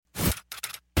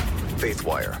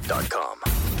faithwire.com.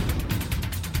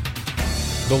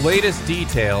 The latest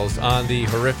details on the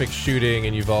horrific shooting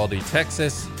in Uvalde,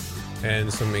 Texas,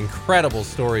 and some incredible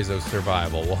stories of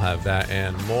survival. We'll have that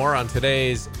and more on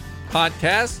today's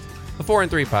podcast, the 4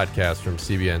 and 3 podcast from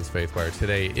CBN's FaithWire.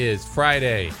 Today is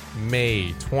Friday,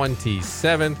 May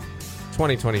 27th,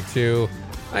 2022.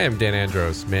 I am Dan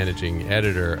Andros, managing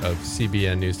editor of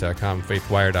CBNnews.com,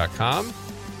 faithwire.com.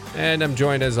 And I'm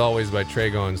joined, as always, by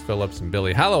Trey Goins, Phillips, and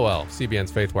Billy Hallowell,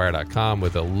 CBN's faithwire.com,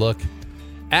 with a look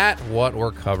at what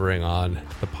we're covering on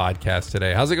the podcast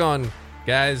today. How's it going,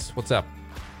 guys? What's up?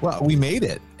 Well, we made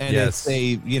it. And Yes.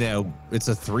 it's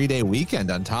a 3-day weekend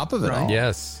on top of it all.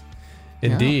 Yes,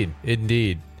 indeed.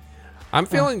 I'm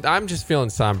just feeling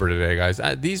somber today, guys.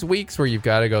 These weeks where you've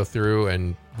got to go through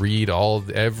and read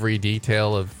every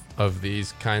detail of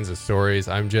these kinds of stories,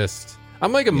 I'm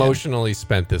like emotionally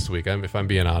spent this week. If I'm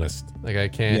being honest, like I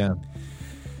can't.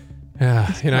 I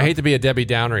hate to be a Debbie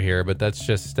Downer here, but that's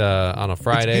just on a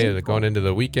Friday going into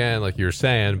the weekend, like you were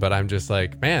saying. But I'm just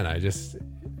like, man, I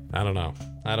don't know.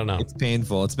 It's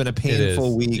painful. It's been a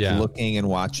painful week looking and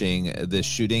watching this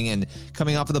shooting and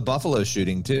coming off of the Buffalo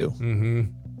shooting too. Mm-hmm.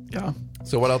 Yeah.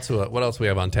 So what else we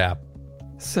have on tap?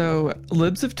 So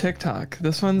Libs of TikTok.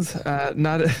 This one's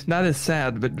not as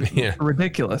sad, but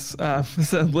ridiculous.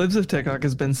 So Libs of TikTok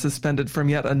has been suspended from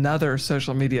yet another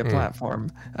social media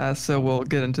platform. So we'll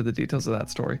get into the details of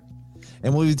that story.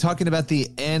 And we'll be talking about the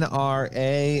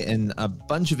NRA and a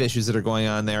bunch of issues that are going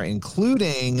on there,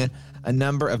 including a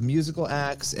number of musical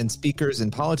acts and speakers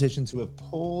and politicians who have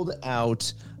pulled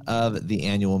out of the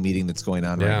annual meeting that's going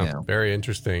on right now. Very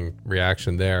interesting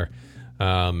reaction there.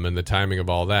 And the timing of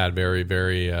all that, very,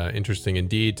 very interesting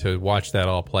indeed to watch that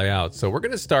all play out. So we're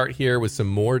going to start here with some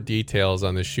more details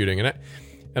on this shooting. And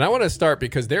I want to start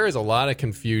because there is a lot of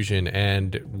confusion,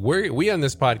 and we on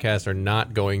this podcast are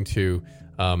not going to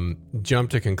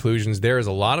jump to conclusions. There is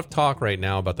a lot of talk right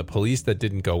now about the police that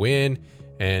didn't go in,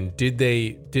 and did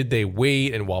they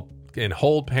wait and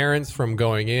hold parents from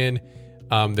going in.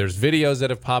 There's videos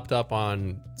that have popped up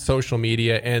on social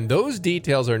media, and those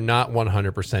details are not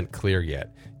 100% clear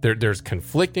yet. There's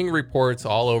conflicting reports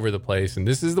all over the place, and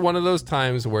this is one of those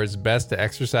times where it's best to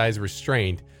exercise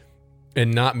restraint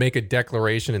and not make a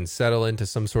declaration and settle into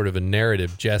some sort of a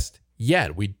narrative just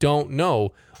yet. We don't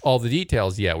know all the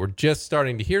details yet. We're just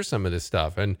starting to hear some of this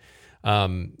stuff. And,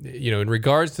 in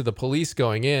regards to the police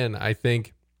going in, I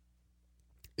think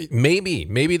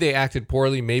maybe they acted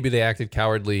poorly. Maybe they acted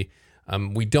cowardly.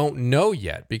 We don't know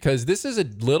yet, because this is a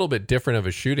little bit different of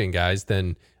a shooting, guys,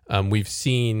 than we've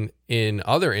seen in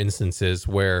other instances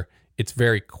where it's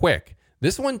very quick.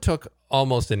 This one took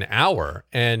almost an hour,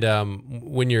 and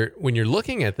when you're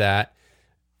looking at that,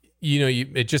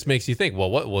 it just makes you think,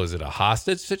 well, what was it? A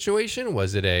hostage situation?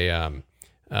 Was it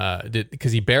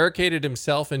because he barricaded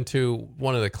himself into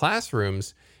one of the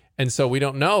classrooms? And so we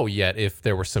don't know yet if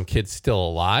there were some kids still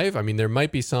alive. I mean, there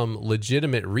might be some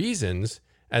legitimate reasons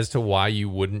as to why you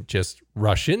wouldn't just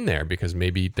rush in there, because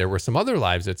maybe there were some other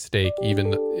lives at stake,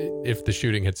 even if the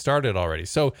shooting had started already.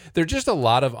 So there are just a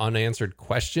lot of unanswered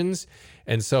questions.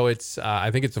 And so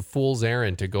I think it's a fool's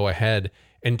errand to go ahead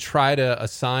and try to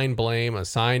assign blame,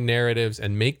 assign narratives,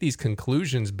 and make these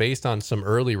conclusions based on some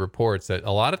early reports that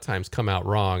a lot of times come out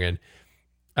wrong. And,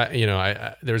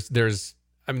 there's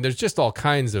just all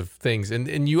kinds of things.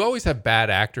 And you always have bad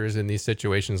actors in these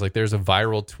situations. Like there's a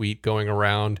viral tweet going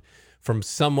around from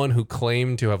someone who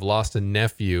claimed to have lost a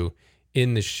nephew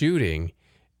in the shooting.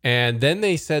 And then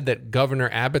they said that Governor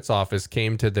Abbott's office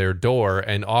came to their door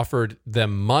and offered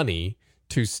them money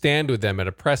to stand with them at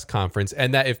a press conference.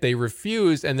 And that if they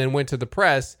refused and then went to the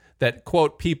press, that,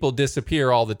 quote, people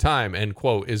disappear all the time, end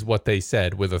quote, is what they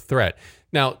said with a threat.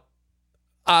 Now,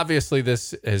 obviously,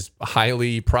 this is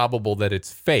highly probable that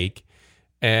it's fake.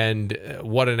 And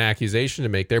what an accusation to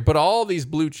make there. But all these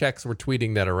blue checks were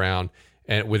tweeting that around,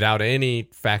 and without any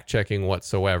fact checking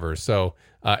whatsoever. So,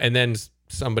 and then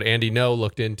Andy No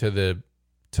looked into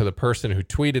the person who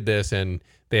tweeted this, and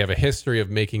they have a history of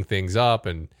making things up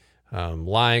and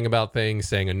lying about things,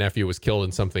 saying a nephew was killed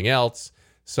in something else.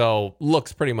 So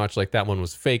looks pretty much like that one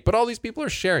was fake. But all these people are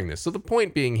sharing this. So the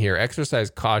point being here,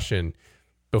 exercise caution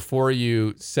before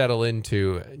you settle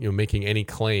into making any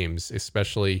claims,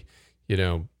 especially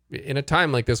in a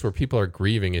time like this where people are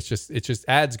grieving. It just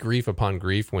adds grief upon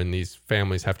grief when these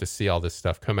families have to see all this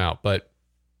stuff come out. But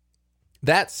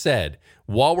that said,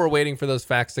 while we're waiting for those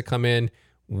facts to come in,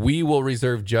 we will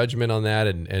reserve judgment on that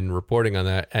and reporting on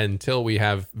that until we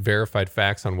have verified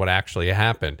facts on what actually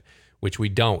happened, which we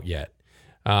don't yet.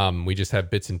 We just have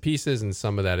bits and pieces, and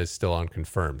some of that is still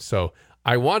unconfirmed. So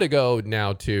I want to go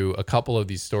now to a couple of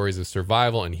these stories of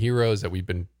survival and heroes that we've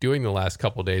been doing the last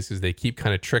couple of days because they keep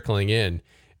kind of trickling in.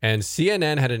 And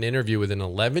CNN had an interview with an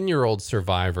 11-year-old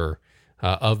survivor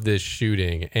of this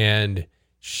shooting, and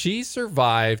she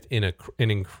survived in an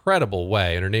incredible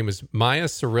way. And her name is Maya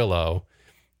Cirillo.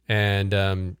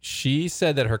 And she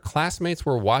said that her classmates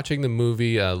were watching the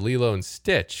movie Lilo and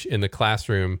Stitch in the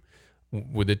classroom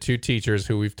with the two teachers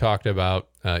who we've talked about,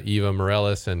 Eva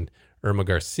Morales and Irma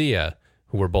Garcia,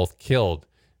 who were both killed.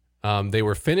 They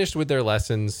were finished with their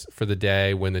lessons for the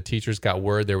day when the teachers got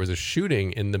word there was a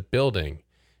shooting in the building.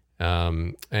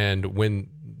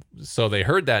 So they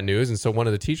heard that news, and so one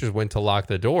of the teachers went to lock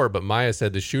the door, but Maya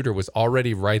said the shooter was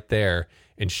already right there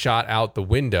and shot out the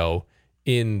window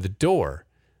in the door.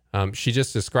 She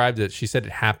just described it. She said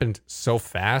it happened so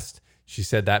fast. She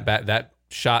said that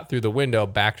shot through the window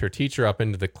backed her teacher up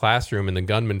into the classroom, and the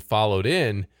gunman followed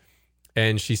in.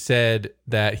 And she said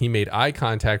that he made eye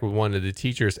contact with one of the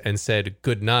teachers and said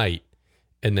good night,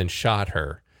 and then shot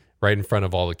her right in front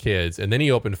of all the kids. And then he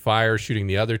opened fire, shooting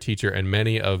the other teacher and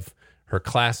many of her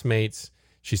classmates.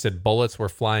 She said bullets were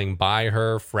flying by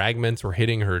her, fragments were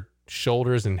hitting her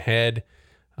shoulders and head.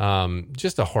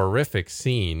 Just a horrific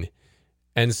scene.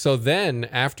 And so then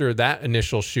after that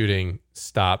initial shooting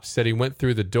stopped, said he went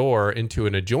through the door into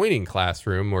an adjoining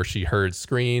classroom where she heard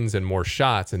screams and more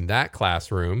shots in that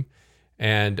classroom.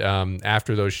 And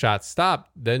after those shots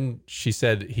stopped, then she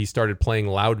said he started playing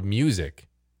loud music.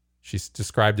 She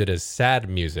described it as sad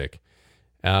music.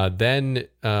 This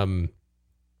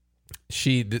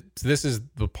is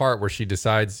the part where she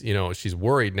decides, she's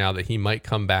worried now that he might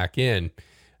come back in.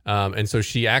 And so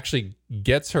she actually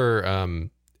gets her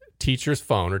teacher's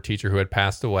phone, her teacher who had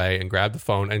passed away, and grabbed the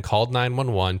phone and called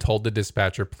 911, told the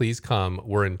dispatcher, please come,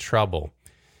 we're in trouble.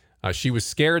 She was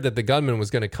scared that the gunman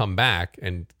was going to come back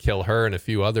and kill her and a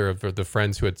few other of the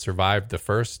friends who had survived the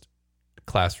first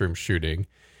classroom shooting.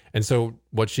 And so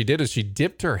what she did is she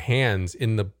dipped her hands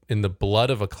in the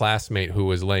blood of a classmate who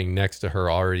was laying next to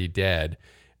her already dead,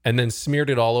 and then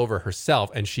smeared it all over herself,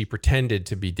 and she pretended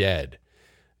to be dead.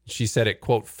 She said it,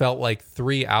 quote, felt like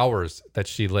 3 hours that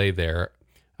she lay there.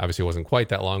 Obviously, it wasn't quite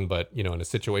that long, but, in a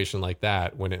situation like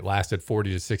that, when it lasted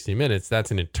 40 to 60 minutes,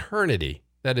 that's an eternity.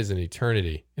 That is an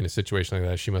eternity in a situation like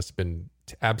that. She must have been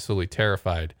absolutely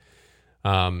terrified.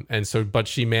 But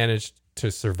she managed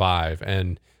to survive.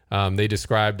 And they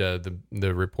described,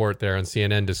 the report there on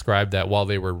CNN described that while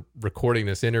they were recording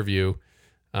this interview,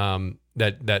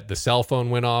 that the cell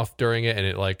phone went off during it, and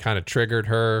it kind of triggered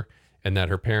her, and that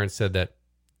her parents said that,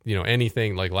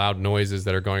 anything like loud noises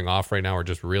that are going off right now are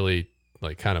just really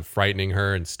kind of frightening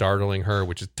her and startling her,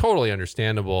 which is totally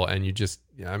understandable. And you just,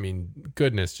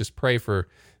 goodness, just pray for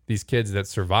these kids that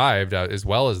survived, as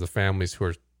well as the families who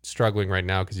are struggling right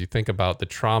now. Cause you think about the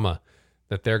trauma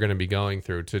that they're going to be going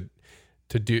through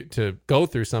to go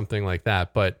through something like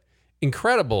that. But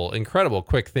incredible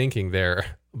quick thinking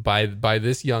there by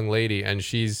this young lady. And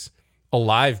she's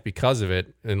alive because of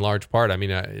it in large part.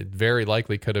 It very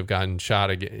likely could have gotten shot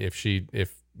again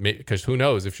because who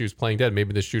knows, if she was playing dead,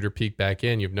 maybe the shooter peeked back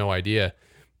in. You have no idea.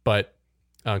 But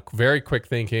very quick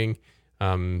thinking,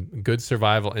 good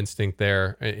survival instinct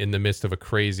there in the midst of a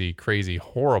crazy,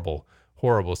 horrible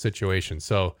situation.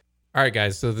 So, all right,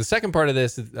 guys. So the second part of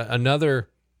this, another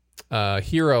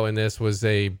hero in this was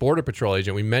a Border Patrol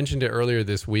agent. We mentioned it earlier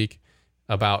this week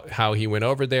about how he went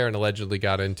over there and allegedly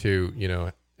got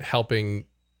into, helping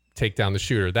take down the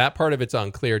shooter. That part of it's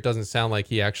unclear. It doesn't sound like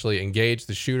he actually engaged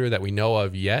the shooter that we know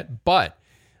of yet, but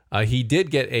he did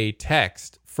get a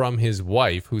text from his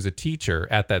wife, who's a teacher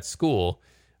at that school,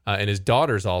 and his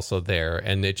daughter's also there,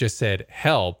 and it just said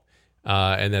help,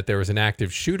 and that there was an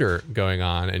active shooter going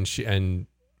on, and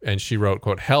she wrote,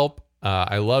 quote, help,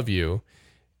 I love you.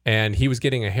 And he was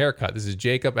getting a haircut. This is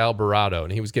Jacob Alvarado,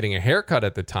 and he was getting a haircut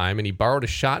at the time, and he borrowed a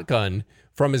shotgun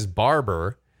from his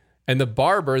barber. And the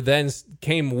barber then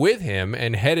came with him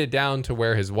and headed down to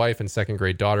where his wife and second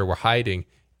grade daughter were hiding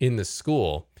in the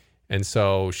school. And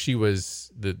so she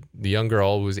was, the young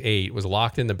girl who was 8, was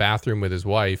locked in the bathroom with his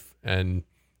wife. And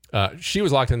she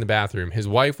was locked in the bathroom. His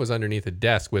wife was underneath a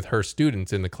desk with her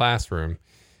students in the classroom.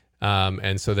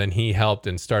 And so then he helped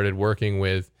and started working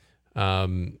with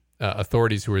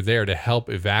authorities who were there to help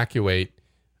evacuate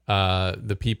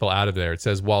the people out of there. It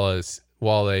says, while a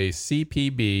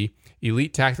CPB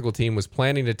elite tactical team was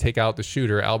planning to take out the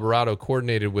shooter, Alvarado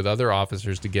coordinated with other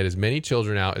officers to get as many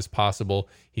children out as possible.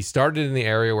 He started in the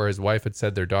area where his wife had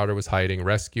said their daughter was hiding,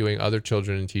 rescuing other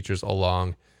children and teachers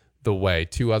along the way.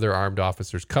 2 other armed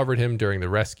officers covered him during the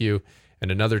rescue, and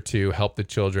another 2 helped the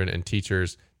children and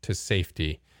teachers to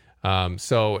safety.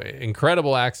 So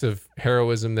incredible acts of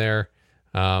heroism there.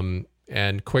 And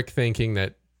and quick thinking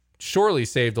that surely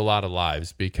saved a lot of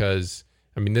lives, because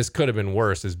I mean, this could have been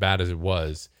worse, as bad as it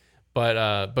was.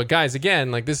 But guys,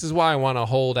 again, like, this is why I want to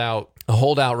hold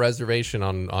out reservation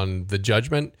on the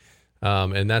judgment.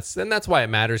 And that's why it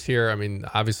matters here. I mean,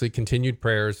 obviously continued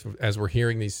prayers as we're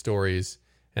hearing these stories.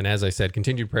 And as I said,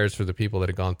 continued prayers for the people that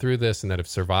have gone through this and that have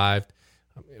survived,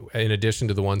 in addition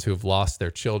to the ones who have lost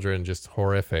their children. Just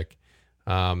horrific.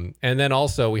 And then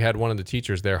also we had one of the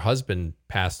teachers, their husband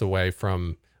passed away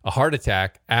from a heart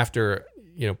attack after,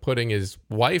 putting his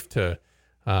wife to,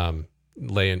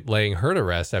 laying her to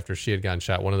rest after she had gotten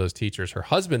shot. One of those teachers, her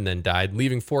husband then died,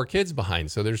 leaving 4 kids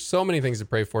behind. So there's so many things to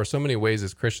pray for, so many ways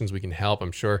as Christians we can help.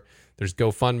 I'm sure there's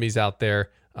GoFundMe's out there.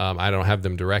 I don't have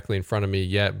them directly in front of me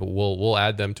yet, but we'll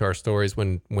add them to our stories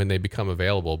when they become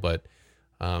available. But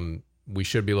we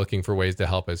should be looking for ways to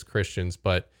help as Christians.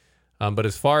 But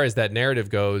as far as that narrative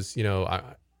goes,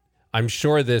 I'm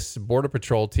sure this Border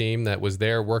Patrol team that was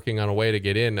there working on a way to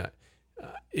get in,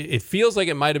 it feels like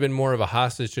it might have been more of a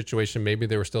hostage situation. Maybe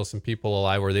there were still some people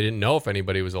alive where they didn't know if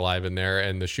anybody was alive in there,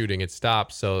 and the shooting had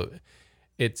stopped. So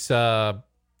it's tough.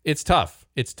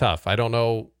 It's tough. I don't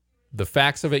know the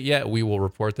facts of it yet. We will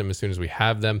report them as soon as we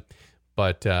have them.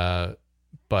 But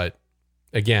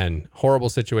again, horrible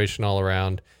situation all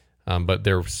around. But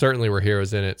there certainly were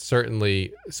heroes in it.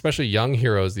 Certainly, especially young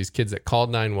heroes. These kids that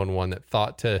called 911, that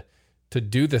thought to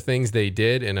do the things they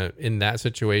did in that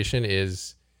situation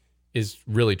is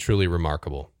really, truly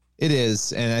remarkable. It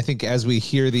is. And I think as we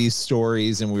hear these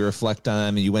stories and we reflect on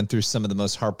them, and you went through some of the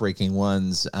most heartbreaking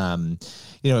ones,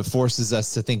 it forces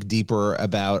us to think deeper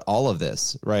about all of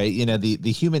this, right?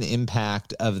 The human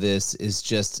impact of this is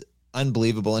just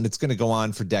unbelievable, and it's going to go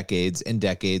on for decades and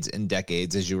decades and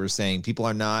decades. As you were saying, people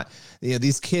are not,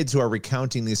 these kids who are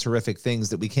recounting these horrific things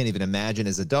that we can't even imagine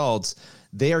as adults,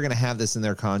 they are going to have this in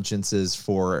their consciences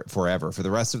forever, for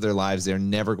the rest of their lives. They're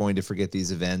never going to forget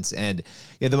these events. And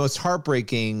the most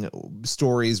heartbreaking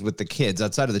stories with the kids,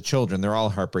 outside of the children, they're all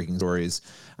heartbreaking stories.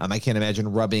 I can't imagine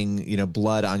rubbing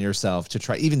blood on yourself to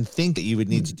try, even think that you would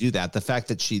need to do that. The fact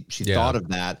that she thought of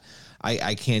that,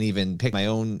 I can't even pick my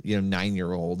own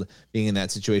 9-year-old being in that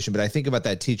situation. But I think about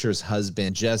that teacher's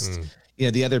husband, just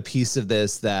the other piece of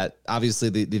this, that obviously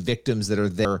the victims that are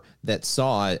there that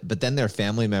saw it, but then their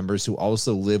family members who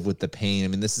also live with the pain. I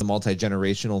mean, this is a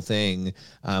multi-generational thing.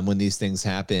 When these things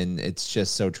happen, it's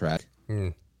just so tragic.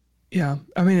 Yeah.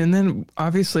 I mean, and then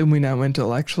obviously we know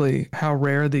intellectually how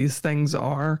rare these things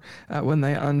are when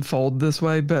they unfold this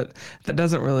way, but that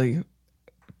doesn't really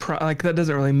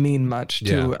mean much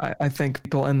to, I think,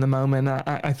 people in the moment.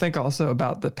 I think also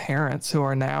about the parents who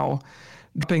are now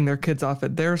dropping their kids off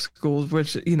at their schools,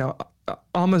 which,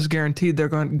 almost guaranteed they're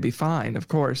going to be fine, of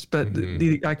course. But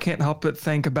I can't help but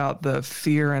think about the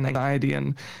fear and anxiety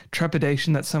and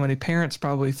trepidation that so many parents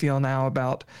probably feel now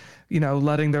about,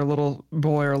 letting their little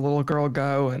boy or little girl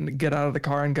go and get out of the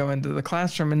car and go into the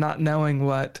classroom and not knowing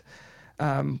what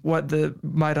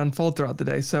might unfold throughout the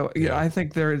day. So I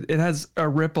think it has a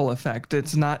ripple effect.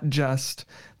 It's not just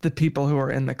the people who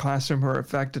are in the classroom who are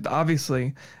affected.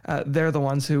 Obviously, they're the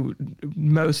ones who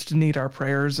most need our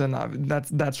prayers, and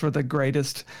that's where the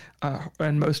greatest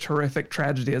and most horrific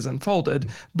tragedy has unfolded.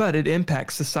 But it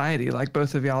impacts society, like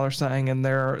both of y'all are saying, and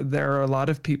there are a lot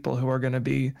of people who are going to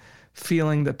be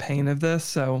feeling the pain of this.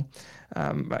 So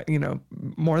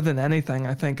more than anything,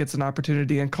 I think it's an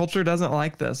opportunity, and culture doesn't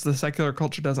like this. The secular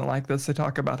culture doesn't like this. They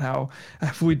talk about how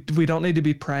we don't need to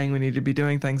be praying. We need to be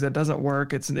doing things. That doesn't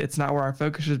work. It's not where our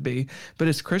focus should be. But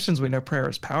as Christians, we know prayer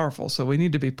is powerful. So we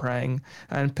need to be praying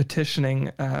and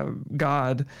petitioning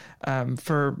God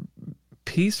for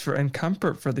peace and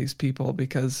comfort for these people,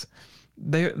 because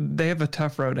they have a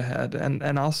tough road ahead.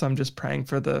 And also I'm just praying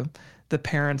for the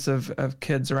parents of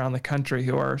kids around the country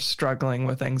who are struggling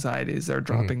with anxieties. They're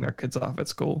dropping their kids off at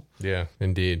school. Yeah,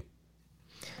 indeed.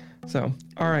 So,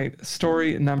 all right,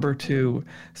 story number 2.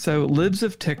 So Libs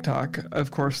of TikTok, of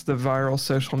course, the viral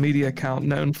social media account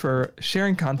known for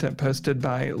sharing content posted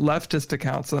by leftist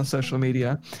accounts on social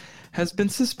media, has been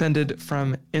suspended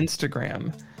from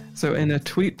Instagram. So in a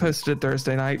tweet posted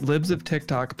Thursday night, Libs of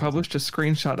TikTok published a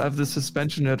screenshot of the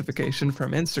suspension notification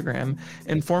from Instagram,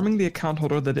 informing the account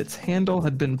holder that its handle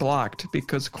had been blocked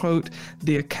because, quote,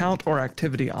 the account or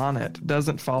activity on it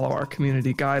doesn't follow our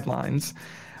community guidelines.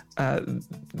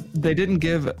 They didn't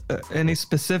give any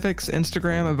specifics,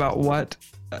 Instagram, about what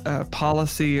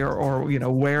policy or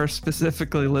where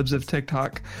specifically Libs of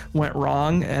TikTok went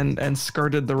wrong and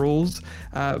skirted the rules.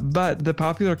 But the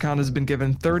popular account has been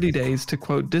given 30 days to,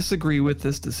 quote, disagree with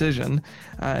this decision.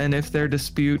 And if there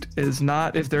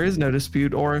is no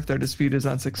dispute, or if their dispute is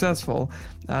unsuccessful,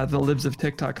 the Libs of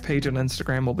TikTok page on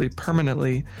Instagram will be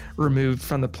permanently removed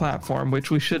from the platform,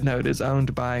 which we should note is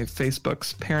owned by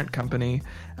Facebook's parent company,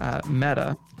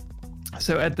 Meta.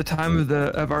 So at the time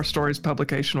of our story's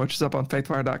publication, which is up on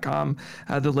faithwire.com,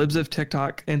 the Libs of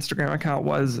TikTok Instagram account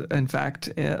was in fact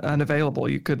unavailable.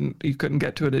 You couldn't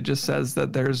get to it. It just says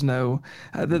that there's no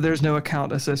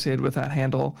account associated with that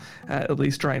handle, at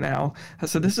least right now.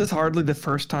 So this is hardly the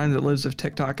first time that Libs of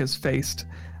TikTok has faced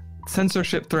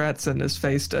censorship threats and has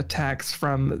faced attacks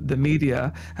from the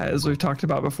media, as we've talked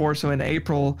about before. So in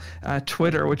April,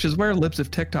 Twitter, which is where Libs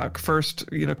of TikTok first,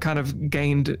 kind of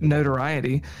gained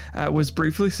notoriety, was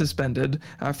briefly suspended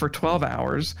for 12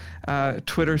 hours.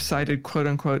 Twitter cited quote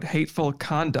unquote hateful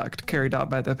conduct carried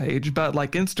out by the page, but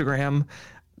like Instagram,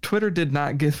 Twitter did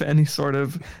not give any sort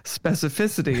of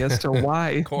specificity as to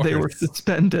why they were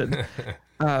suspended.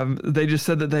 They just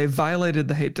said that they violated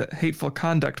the hateful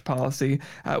conduct policy,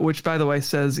 which, by the way,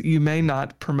 says you may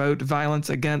not promote violence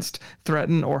against,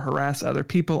 threaten, or harass other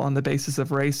people on the basis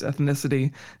of race,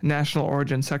 ethnicity, national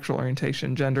origin, sexual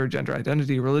orientation, gender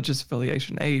identity, religious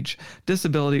affiliation, age,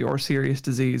 disability, or serious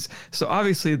disease. So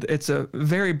obviously it's a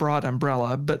very broad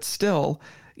umbrella, but still,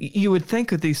 you would think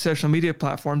that these social media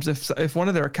platforms, if one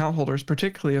of their account holders,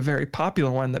 particularly a very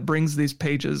popular one that brings these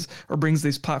pages or brings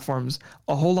these platforms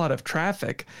a whole lot of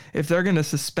traffic, if they're going to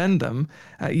suspend them,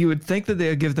 you would think that they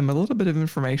would give them a little bit of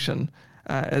information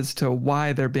as to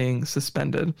why they're being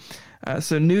suspended.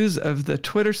 So news of the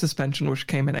Twitter suspension, which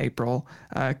came in April,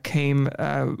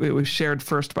 it was shared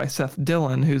first by Seth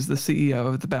Dillon, who's the CEO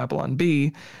of the Babylon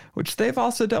Bee, which they've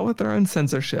also dealt with their own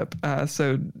censorship.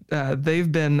 So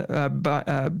they've been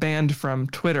banned from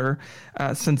Twitter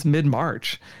since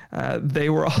mid-March. They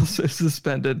were also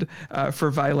suspended for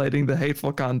violating the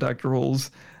hateful conduct rules.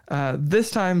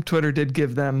 This time, Twitter did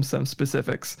give them some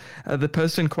specifics. The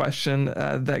post in question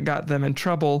that got them in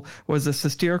trouble was a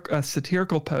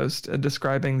satirical post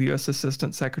describing the U.S.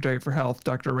 Assistant Secretary for Health,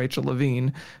 Dr. Rachel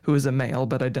Levine, who is a male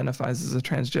but identifies as a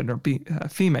transgender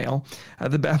female.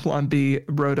 The Babylon Bee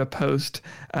wrote a post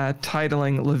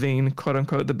titling Levine, quote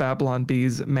unquote, the Babylon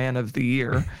Bee's Man of the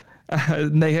Year.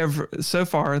 They have, so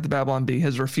far, the Babylon Bee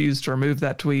has refused to remove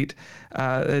that tweet.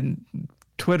 And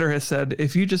Twitter has said,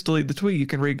 if you just delete the tweet, you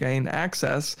can regain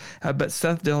access. But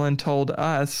Seth Dillon told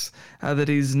us that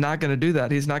he's not going to do that.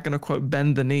 He's not going to, quote,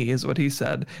 bend the knee, is what he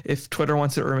said. If Twitter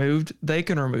wants it removed, they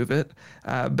can remove it.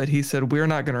 But he said, we're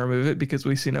not going to remove it because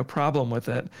we see no problem with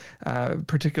it,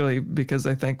 particularly because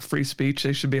I think free speech,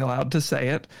 they should be allowed to say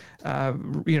it.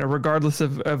 Regardless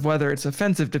of whether it's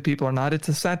offensive to people or not, it's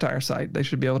a satire site. They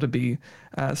should be able to be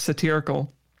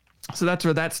satirical. So that's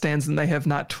where that stands, and they have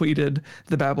not tweeted.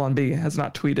 The Babylon Bee has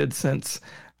not tweeted since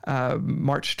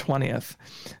March 20th.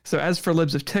 So as for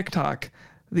Libs of TikTok,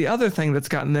 the other thing that's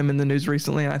gotten them in the news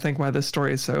recently, and I think why this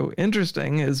story is so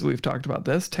interesting, is we've talked about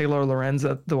this. Taylor Lorenz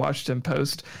at the Washington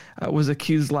Post was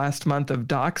accused last month of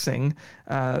doxing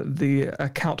the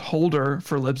account holder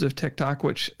for Libs of TikTok,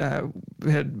 which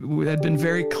had been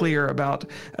very clear about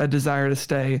a desire to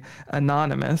stay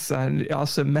anonymous, and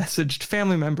also messaged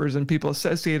family members and people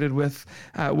associated with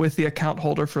the account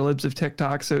holder for Libs of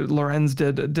TikTok. So Lorenz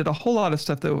did a whole lot of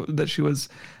stuff that she was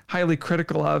highly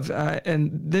critical of,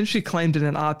 and then she claimed in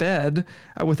an op-ed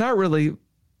without really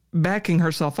backing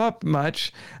herself up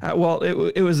much.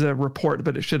 It was a report,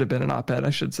 but it should have been an op-ed, I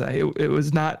should say. It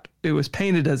was not. It was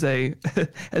painted as a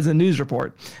news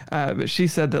report. But she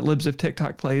said that Libs of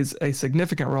TikTok plays a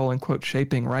significant role in, quote,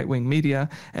 shaping right-wing media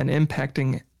and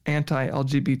impacting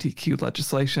anti-LGBTQ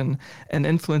legislation and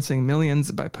influencing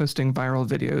millions by posting viral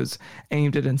videos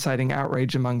aimed at inciting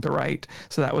outrage among the right.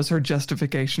 So that was her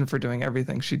justification for doing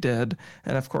everything she did.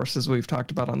 And of course, as we've talked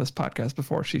about on this podcast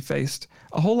before, she faced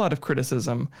a whole lot of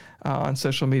criticism on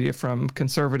social media from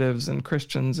conservatives and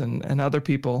Christians and other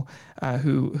people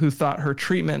who thought her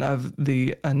treatment of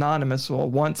the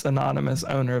once anonymous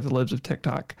owner of the Libs of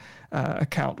TikTok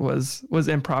account was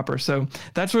improper. So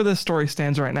that's where this story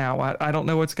stands right now. I don't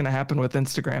know what's going to happen with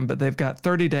Instagram, but they've got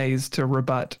 30 days to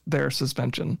rebut their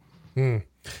suspension.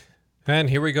 And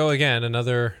here we go again,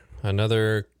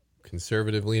 another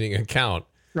conservative leaning account.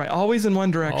 Right, always in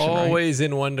one direction.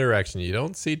 In one direction. You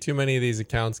don't see too many of these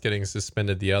accounts getting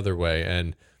suspended the other way.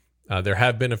 And there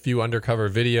have been a few undercover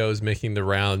videos making the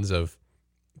rounds of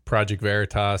Project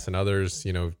Veritas and others,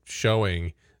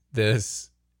 showing these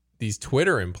these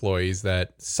Twitter employees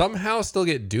that somehow still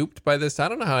get duped by this. I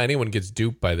don't know how anyone gets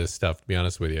duped by this stuff, to be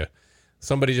honest with you.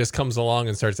 Somebody just comes along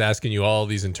and starts asking you all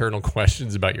these internal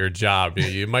questions about your job.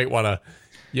 You might want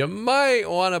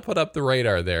to put up the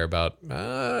radar there about,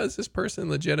 is this person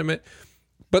legitimate?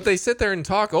 But they sit there and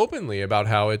talk openly about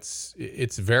how it's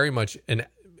very much an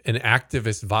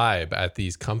activist vibe at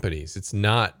these companies. It's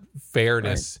not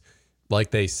fairness. Right.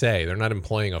 Like they say, they're not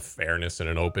employing a fairness in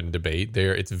an open debate.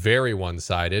 It's very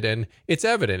one-sided, and it's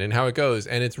evident in how it goes.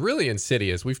 And it's really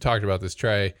insidious. We've talked about this,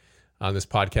 Trey, on this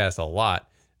podcast a lot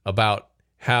about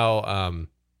how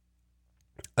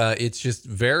it's just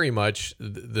very much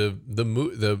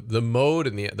the mode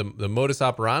and the modus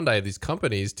operandi of these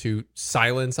companies to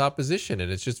silence opposition.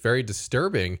 And it's just very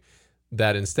disturbing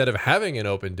that instead of having an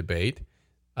open debate,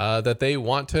 that they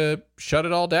want to shut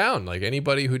it all down. Like,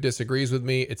 anybody who disagrees with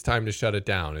me, it's time to shut it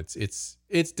down. It's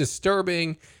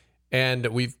disturbing, and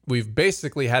we've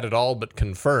basically had it all but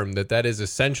confirmed that is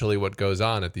essentially what goes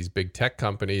on at these big tech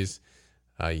companies.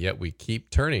 Yet we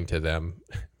keep turning to them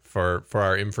for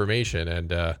our information,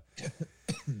 and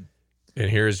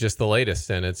here's just the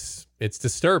latest. And it's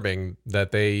disturbing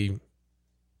that they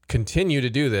continue to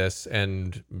do this,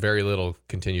 and very little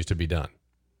continues to be done.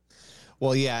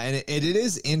 Well, yeah, and it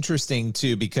is interesting,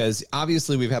 too, because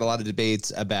obviously we've had a lot of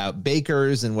debates about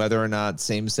bakers and whether or not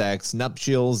same-sex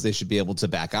nuptials, they should be able to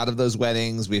back out of those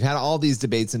weddings. We've had all these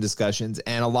debates and discussions,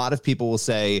 and a lot of people will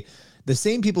say, the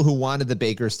same people who wanted the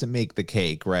bakers to make the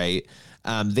cake, right?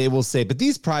 They will say, but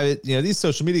these these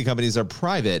social media companies are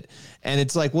private. And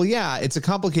it's like, well, yeah, it's a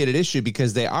complicated issue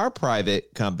because they are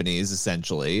private companies,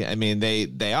 essentially. I mean,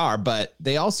 they are, but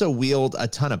they also wield a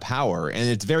ton of power, and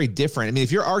it's very different. I mean,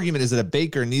 if your argument is that a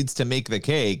baker needs to make the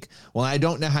cake, well, I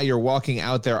don't know how you're walking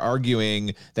out there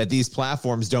arguing that these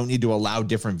platforms don't need to allow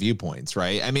different viewpoints,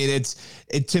 right? I mean,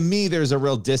 to me, there's a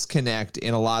real disconnect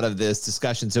in a lot of this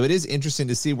discussion. So it is interesting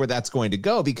to see where that's going to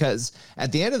go, because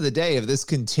at the end of the day, if this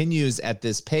continues at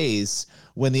this pace,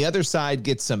 when the other side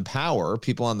gets some power,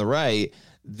 people on the right,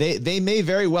 they may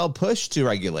very well push to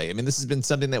regulate. I mean, this has been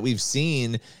something that we've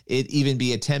seen it even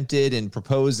be attempted and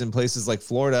proposed in places like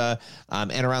Florida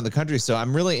and around the country. So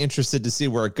I'm really interested to see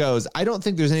where it goes. I don't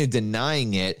think there's any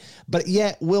denying it, but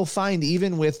yet we'll find,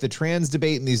 even with the trans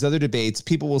debate and these other debates,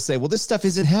 people will say, well, this stuff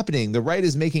isn't happening. The right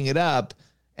is making it up.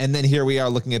 And then here we are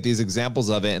looking at these examples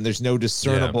of it, and there's no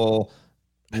discernible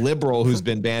liberal who's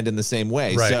been banned in the same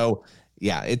way. Right. So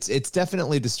yeah, it's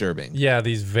definitely disturbing. Yeah,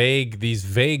 these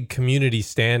vague community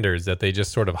standards that they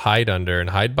just sort of hide under and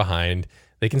hide behind.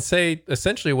 They can say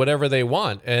essentially whatever they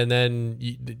want, and then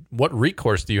what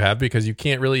recourse do you have? Because you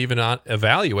can't really even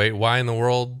evaluate why in the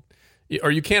world,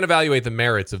 or you can't evaluate the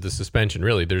merits of the suspension.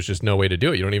 Really, there's just no way to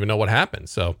do it. You don't even know what happened.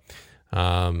 So,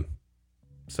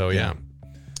 yeah.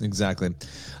 Exactly.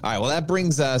 All right. Well, that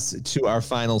brings us to our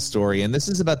final story. And this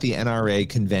is about the NRA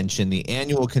convention, the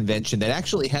annual convention that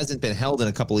actually hasn't been held in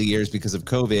a couple of years because of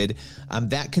COVID.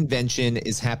 That convention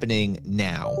is happening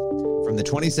now from the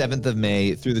 27th of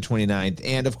May through the 29th.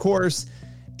 And of course,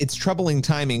 it's troubling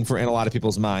timing in a lot of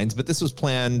people's minds, but this was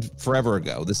planned forever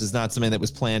ago. This is not something that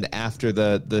was planned after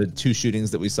the two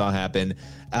shootings that we saw happen.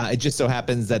 It just so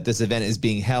happens that this event is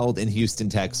being held in Houston,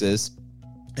 Texas.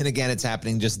 And again, it's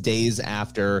happening just days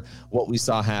after what we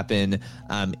saw happen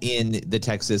in the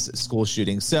Texas school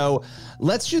shooting. So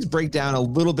let's just break down a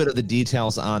little bit of the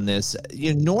details on this.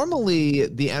 Normally,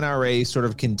 the NRA sort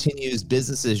of continues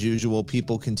business as usual.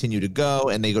 People continue to go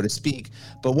and they go to speak.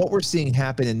 But what we're seeing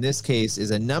happen in this case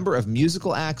is a number of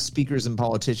musical acts, speakers, and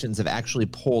politicians have actually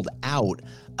pulled out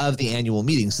of the annual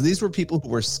meeting. So these were people who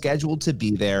were scheduled to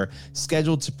be there,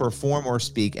 scheduled to perform or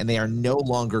speak, and they are no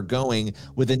longer going,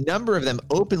 with a number of them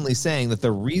openly saying that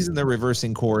the reason they're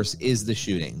reversing course is the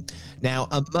shooting. Now,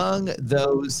 among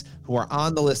those who are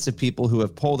on the list of people who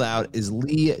have pulled out is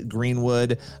Lee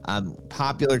Greenwood,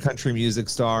 popular country music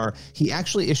star. He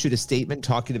actually issued a statement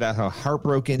talking about how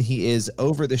heartbroken he is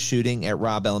over the shooting at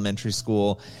Robb Elementary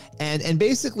School, and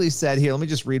basically said, here, let me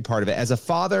just read part of it. As a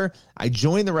father, I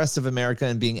join the rest of America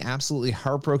in being absolutely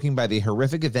heartbroken by the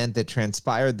horrific event that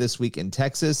transpired this week in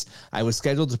Texas. I was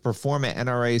scheduled to perform at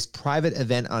NRA's private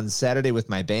event on Saturday with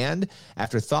my band.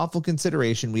 After thoughtful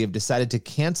consideration, we have decided to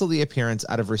cancel the appearance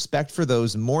out of respect for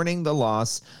those mourning the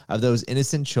loss of those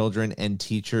innocent children and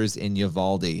teachers in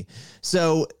Uvalde.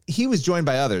 So he was joined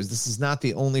by others. This is not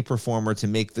the only performer to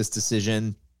make this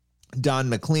decision. Don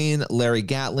McLean, Larry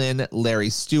Gatlin, Larry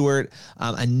Stewart,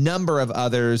 a number of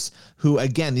others who,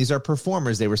 again, these are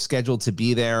performers. They were scheduled to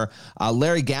be there.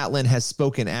 Larry Gatlin has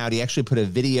spoken out. He actually put a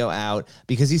video out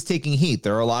because he's taking heat.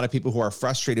 There are a lot of people who are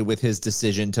frustrated with his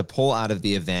decision to pull out of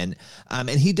the event. And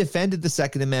he defended the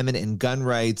Second Amendment and gun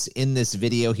rights in this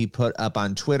video he put up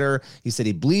on Twitter. He said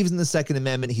he believes in the Second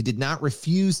Amendment. He did not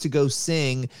refuse to go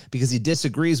sing because he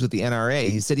disagrees with the NRA.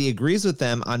 He said he agrees with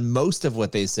them on most of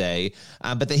what they say,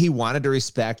 but that he wanted to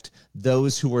respect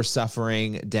those who were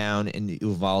suffering down in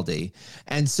Uvalde.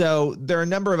 And so there are a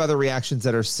number of other reactions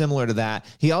that are similar to that.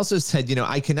 He also said,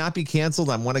 I cannot be canceled.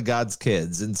 I'm one of God's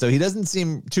kids. And so he doesn't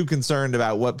seem too concerned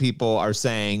about what people are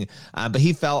saying. But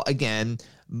he felt, again,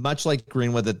 much like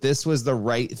Greenwood, that this was the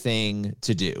right thing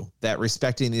to do, that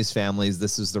respecting these families,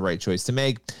 this was the right choice to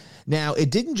make. Now, it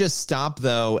didn't just stop,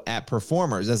 though, at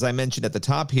performers. As I mentioned at the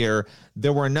top here,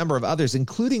 there were a number of others,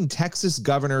 including Texas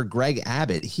Governor Greg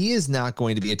Abbott. He is not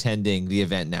going to be attending the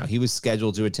event now. He was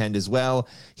scheduled to attend as well.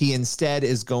 He instead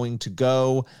is going to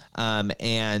go,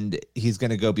 and he's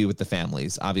going to go be with the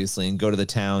families, obviously, and go to the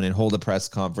town and hold a press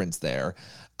conference there.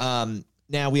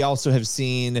 Now, we also have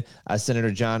seen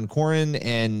Senator John Cornyn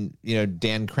and,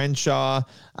 Dan Crenshaw,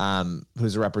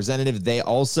 who's a representative. They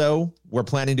also were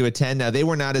planning to attend. Now, they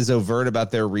were not as overt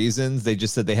about their reasons. They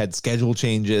just said they had schedule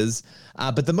changes.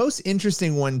 But the most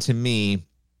interesting one to me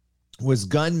was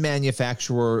gun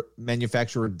manufacturer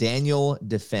Daniel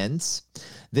Defense.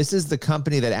 This is the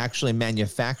company that actually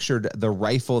manufactured the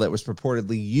rifle that was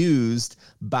purportedly used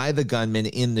by the gunman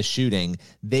in the shooting.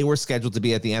 They were scheduled to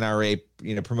be at the NRA,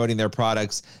 promoting their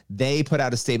products. They put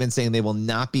out a statement saying they will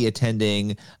not be attending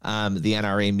the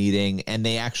NRA meeting, and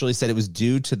they actually said it was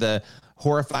due to the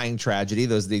horrifying tragedy.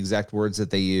 Those are the exact words that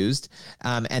they used.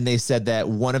 And they said that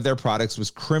one of their products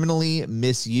was criminally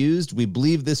misused. We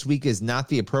believe this week is not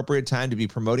the appropriate time to be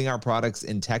promoting our products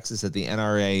in Texas at the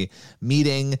NRA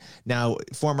meeting. Now,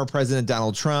 former President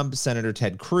Donald Trump, Senator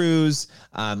Ted Cruz,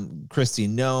 Kristi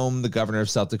Noem, the governor of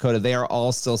South Dakota, they are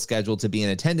all still scheduled to be in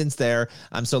attendance there.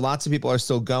 So lots of people are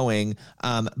still going.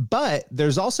 But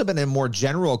there's also been a more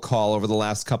general call over the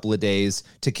last couple of days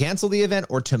to cancel the event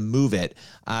or to move it.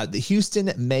 The Houston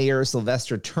Mayor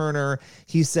Sylvester Turner,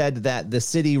 he said that the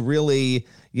city really,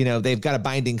 they've got a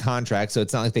binding contract, so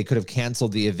it's not like they could have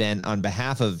canceled the event on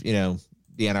behalf of,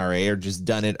 the NRA or just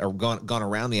done it or gone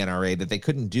around the NRA, that they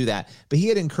couldn't do that. But he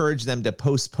had encouraged them to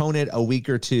postpone it a week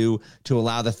or two to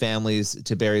allow the families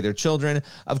to bury their children.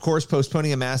 Of course,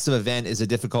 postponing a massive event is a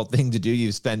difficult thing to do.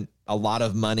 You've spent a lot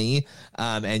of money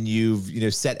and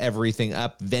you've set everything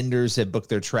up. Vendors have booked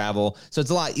their travel. So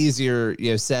it's a lot easier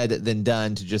said than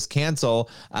done to just cancel.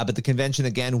 But the convention,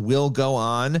 again, will go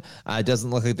on. It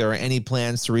doesn't look like there are any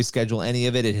plans to reschedule any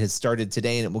of it. It has started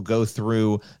today and it will go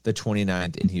through the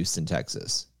 29th in Houston,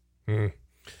 Texas.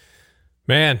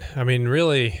 Man, I mean,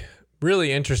 really,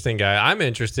 really interesting guy. I'm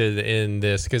interested in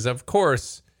this because, of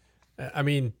course, I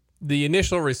mean, the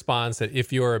initial response that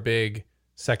if you're a big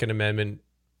Second Amendment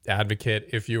advocate,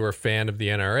 if you're a fan of the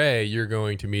NRA, you're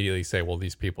going to immediately say, well,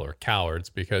 these people are cowards,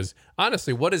 because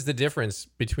honestly, what is the difference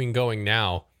between going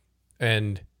now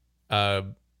and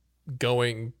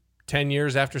going 10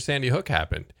 years after Sandy Hook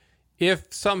happened?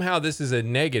 If somehow this is a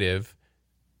negative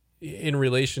in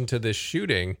relation to this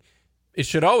shooting, it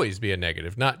should always be a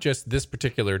negative, not just this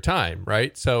particular time,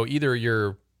 right? So either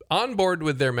you're on board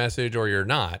with their message or you're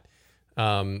not.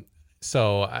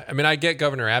 So, I mean, I get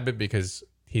Governor Abbott because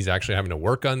he's actually having to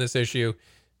work on this issue.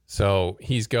 So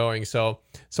he's going. So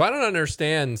I don't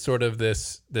understand sort of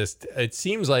this, it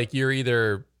seems like you're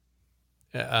either,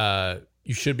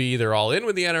 you should be either all in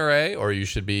with the NRA or you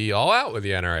should be all out with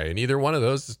the NRA. And either one of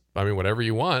those, I mean, whatever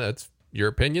you want, that's your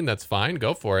opinion. That's fine.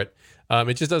 Go for it.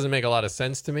 It just doesn't make a lot of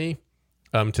sense to me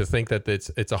to think that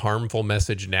it's a harmful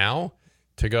message now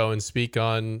to go and speak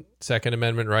on Second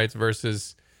Amendment rights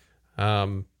versus at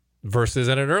an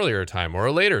earlier time or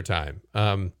a later time.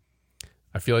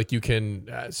 I feel like you can.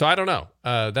 So I don't know.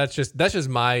 That's just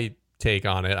my take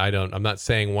on it. I'm not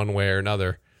saying one way or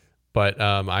another, but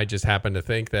I just happen to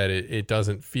think that it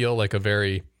doesn't feel like a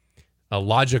very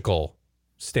logical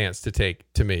stance to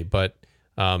take to me. But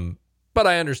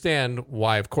I understand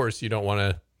why. Of course, you don't want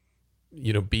to,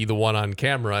 be the one on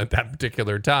camera at that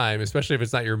particular time, especially if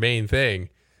it's not your main thing,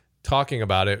 talking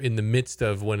about it in the midst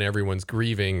of when everyone's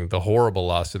grieving the horrible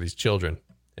loss of these children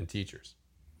and teachers.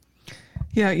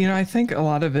 Yeah, I think a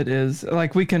lot of it is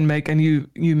like we can make, and you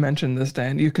mentioned this,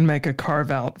 Dan, you can make a carve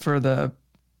out for the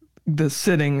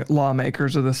sitting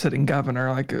lawmakers or the sitting governor,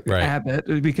 like right.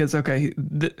 Abbott, because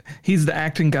he's the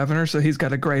acting governor, so he's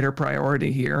got a greater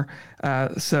priority here.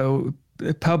 So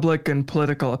public and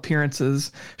political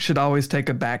appearances should always take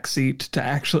a back seat to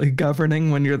actually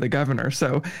governing when you're the governor.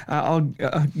 So I'll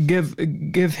give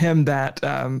him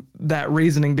that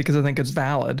reasoning because I think it's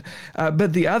valid.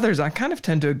 But the others, I kind of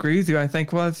tend to agree with you. I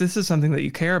think, well, if this is something that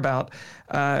you care about,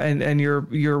 and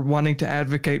you're wanting to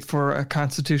advocate for a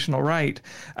constitutional right,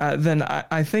 then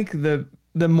I think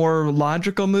the more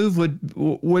logical move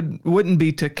wouldn't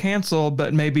be to cancel,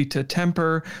 but maybe to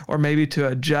temper or maybe to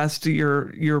adjust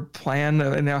your plan,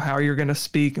 how you're going to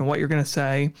speak and what you're going to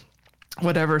say.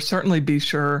 Whatever, certainly be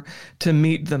sure to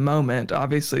meet the moment,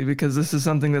 obviously, because this is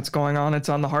something that's going on. It's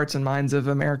on the hearts and minds of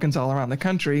Americans all around the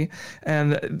country.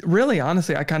 And really,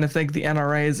 honestly, I kind of think the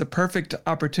NRA is a perfect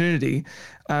opportunity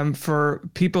for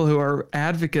people who are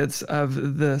advocates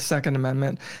of the Second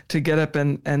Amendment to get up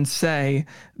and say,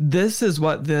 this is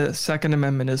what the Second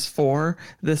Amendment is for.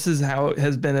 This is how it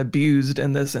has been abused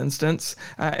in this instance,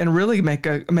 and really make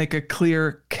a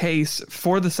clear case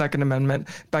for the Second Amendment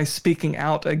by speaking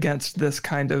out against this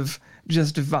kind of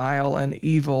just vile and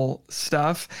evil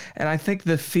stuff. And I think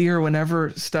the fear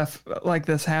whenever stuff like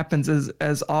this happens is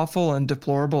as awful and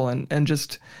deplorable and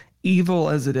just evil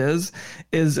as it is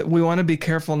we want to be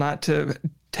careful not to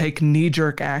take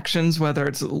knee-jerk actions, whether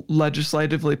it's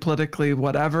legislatively, politically,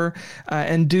 whatever,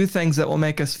 and do things that will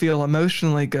make us feel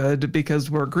emotionally good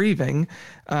because we're grieving,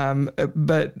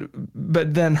 but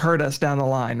then hurt us down the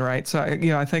line, right? So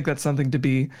I think that's something to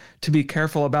be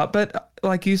careful about. But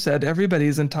like you said,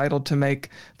 everybody's entitled to make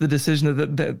the decision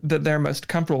that they're most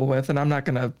comfortable with, and I'm not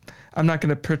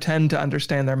gonna pretend to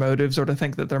understand their motives or to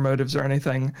think that their motives are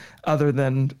anything other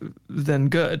than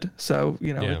good. So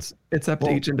it's up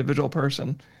to each individual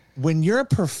person. When you're a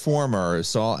performer,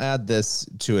 so I'll add this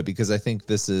to it because I think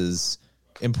this is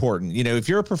important. If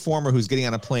you're a performer who's getting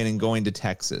on a plane and going to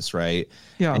Texas, right?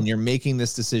 Yeah. And you're making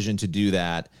this decision to do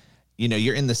that,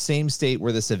 you're in the same state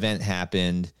where this event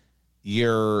happened.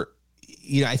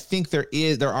 I think there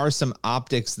are some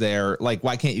optics there. Like,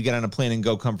 why can't you get on a plane and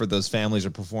go comfort those families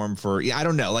or perform for, I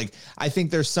don't know. Like, I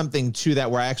think there's something to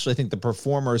that where I actually think the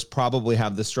performers probably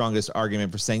have the strongest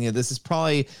argument for saying, this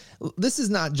is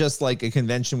not just like a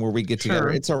convention where we get together.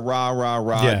 It's a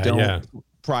don't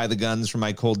pry the guns from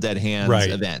my cold dead hands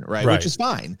event, right? Which is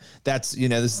fine. That's,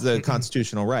 this is a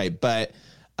constitutional right. But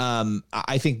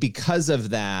I think because of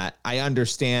that, I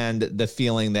understand the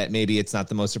feeling that maybe it's not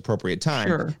the most appropriate time.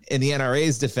 Sure. In the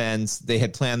NRA's defense, they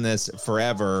had planned this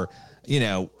forever.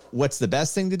 What's the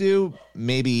best thing to do?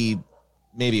 Maybe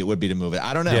it would be to move it.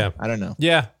 I don't know. Yeah. I don't know.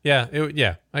 Yeah.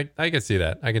 I can see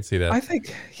that.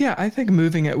 I think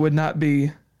moving it would not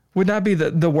be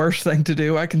the worst thing to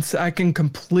do. I can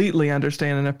completely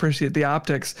understand and appreciate the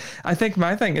optics. I think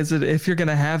my thing is that if you're going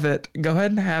to have it, go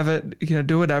ahead and have it,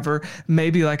 do whatever.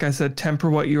 Maybe, like I said, temper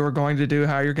what you are going to do,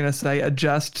 how you're going to say,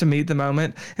 adjust to meet the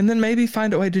moment, and then maybe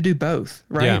find a way to do both,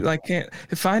 right? Yeah. Like,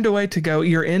 find a way to go,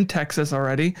 you're in Texas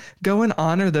already, go and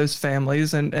honor those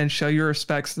families and show your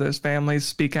respects to those families,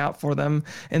 speak out for them,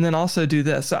 and then also do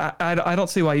this. I don't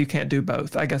see why you can't do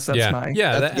both. I guess that's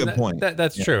that's a good point.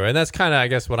 That's true. And that's kind of, I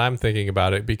guess, what I'm thinking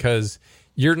about it, because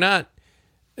you're not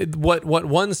what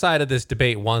one side of this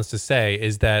debate wants to say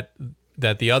is that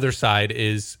the other side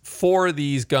is for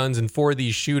these guns and for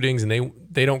these shootings, and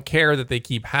they don't care that they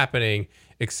keep happening,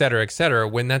 et cetera,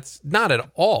 when that's not at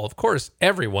all. Of course,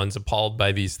 everyone's appalled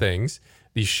by these things,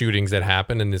 these shootings that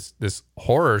happen in this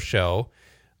horror show,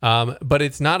 but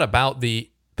it's not about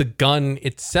the gun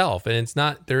itself, and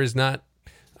there is not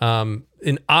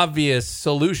an obvious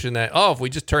solution that, if we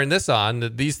just turn this on,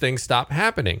 that these things stop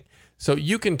happening. So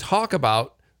you can talk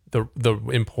about the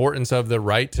importance of the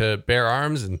right to bear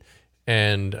arms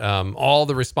and all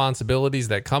the responsibilities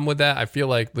that come with that. I feel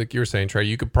like you're saying, Trey,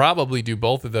 you could probably do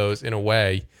both of those in a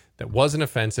way that wasn't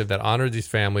offensive, that honored these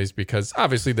families, because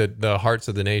obviously the hearts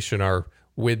of the nation are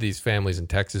with these families in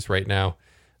Texas right now.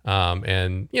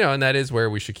 And that is where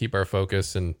we should keep our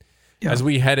focus. And as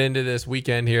we head into this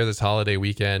weekend here, this holiday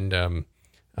weekend,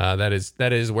 that's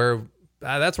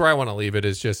where I want to leave it,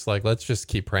 is just like, let's just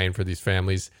keep praying for these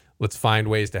families. Let's find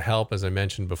ways to help, as I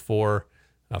mentioned before,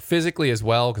 physically as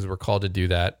well, because we're called to do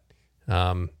that.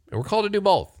 And we're called to do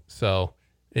both. So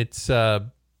it's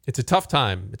a tough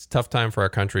time. It's a tough time for our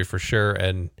country for sure.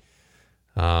 And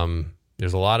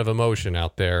there's a lot of emotion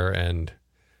out there, and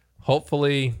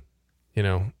hopefully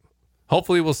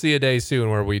we'll see a day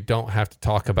soon where we don't have to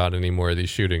talk about any more of these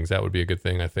shootings. That would be a good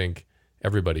thing. I think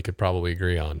everybody could probably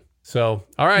agree on. So,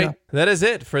 all right, That is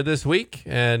it for this week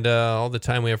and all the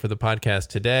time we have for the podcast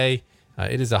today.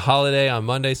 It is a holiday on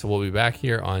Monday, so we'll be back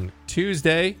here on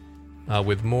Tuesday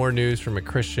with more news from a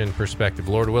Christian perspective.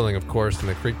 Lord willing, of course, and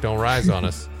the creek don't rise on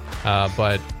us.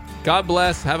 But God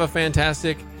bless. Have a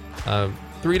fantastic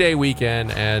 3-day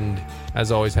weekend. And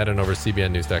as always, head on over to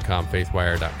cbnnews.com,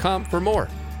 faithwire.com for more.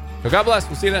 So God bless.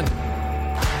 We'll see you then.